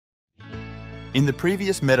In the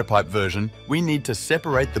previous Metapipe version, we need to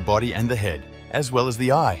separate the body and the head, as well as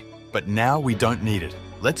the eye, but now we don't need it.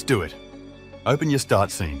 Let's do it. Open your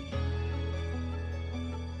start scene.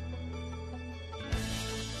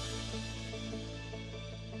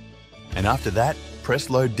 And after that, press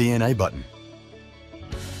Load DNA button.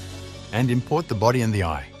 And import the body and the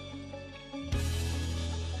eye.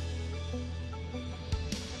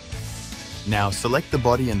 Now select the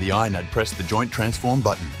body and the eye and press the Joint Transform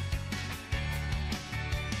button.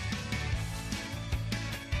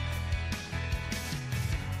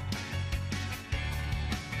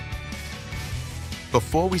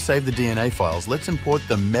 Before we save the DNA files, let's import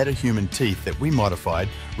the MetaHuman teeth that we modified.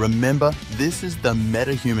 Remember, this is the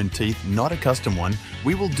MetaHuman teeth, not a custom one.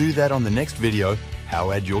 We will do that on the next video,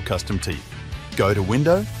 How Add Your Custom Teeth. Go to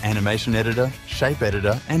Window, Animation Editor, Shape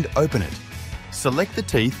Editor, and open it. Select the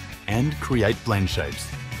teeth and create blend shapes.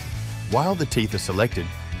 While the teeth are selected,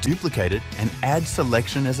 duplicate it and add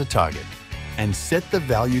selection as a target. And set the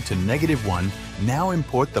value to -1. Now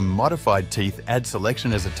import the modified teeth, add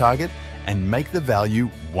selection as a target, and make the value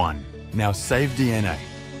 1. Now save DNA.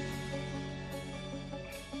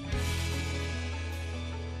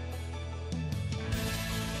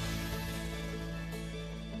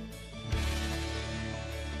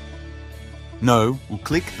 No, we'll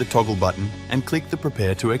click the toggle button and click the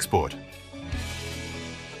Prepare to Export.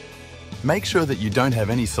 Make sure that you don't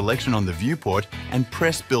have any selection on the viewport and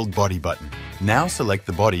press Build Body button. Now select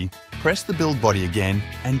the body, press the Build Body again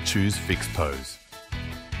and choose Fix Pose.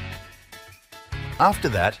 After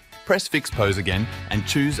that, press Fix Pose again and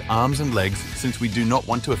choose Arms and Legs since we do not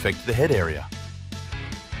want to affect the head area.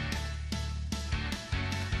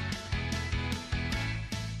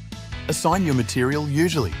 Assign your material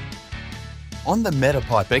usually. On the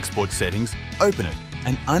Metapipe export settings, open it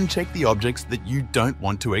and uncheck the objects that you don't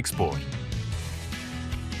want to export.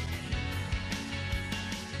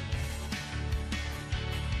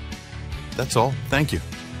 That's all, thank you.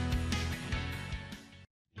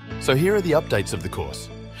 So here are the updates of the course.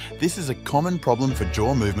 This is a common problem for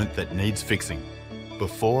jaw movement that needs fixing.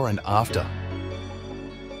 Before and after.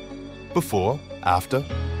 Before, after.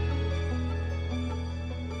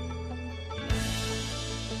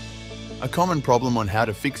 A common problem on how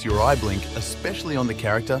to fix your eye blink, especially on the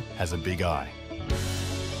character, has a big eye.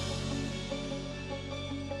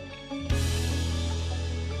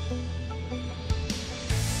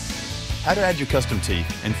 How to add your custom teeth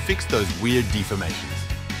and fix those weird deformations.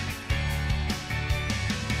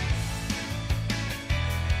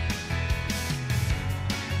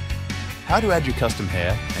 How to add your custom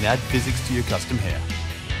hair and add physics to your custom hair.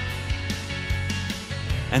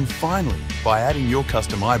 And finally, by adding your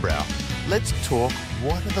custom eyebrow, let's talk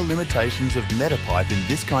what are the limitations of Metapipe in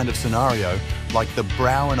this kind of scenario, like the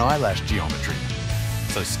brow and eyelash geometry.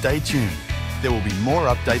 So stay tuned. There will be more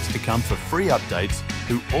updates to come for free updates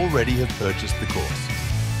who already have purchased the course.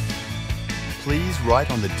 Please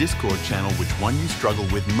write on the Discord channel which one you struggle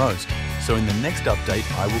with most, so in the next update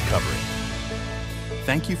I will cover it.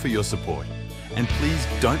 Thank you for your support, and please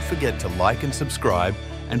don't forget to like and subscribe,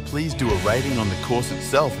 and please do a rating on the course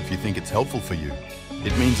itself if you think it's helpful for you.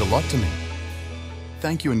 It means a lot to me.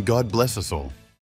 Thank you and God bless us all.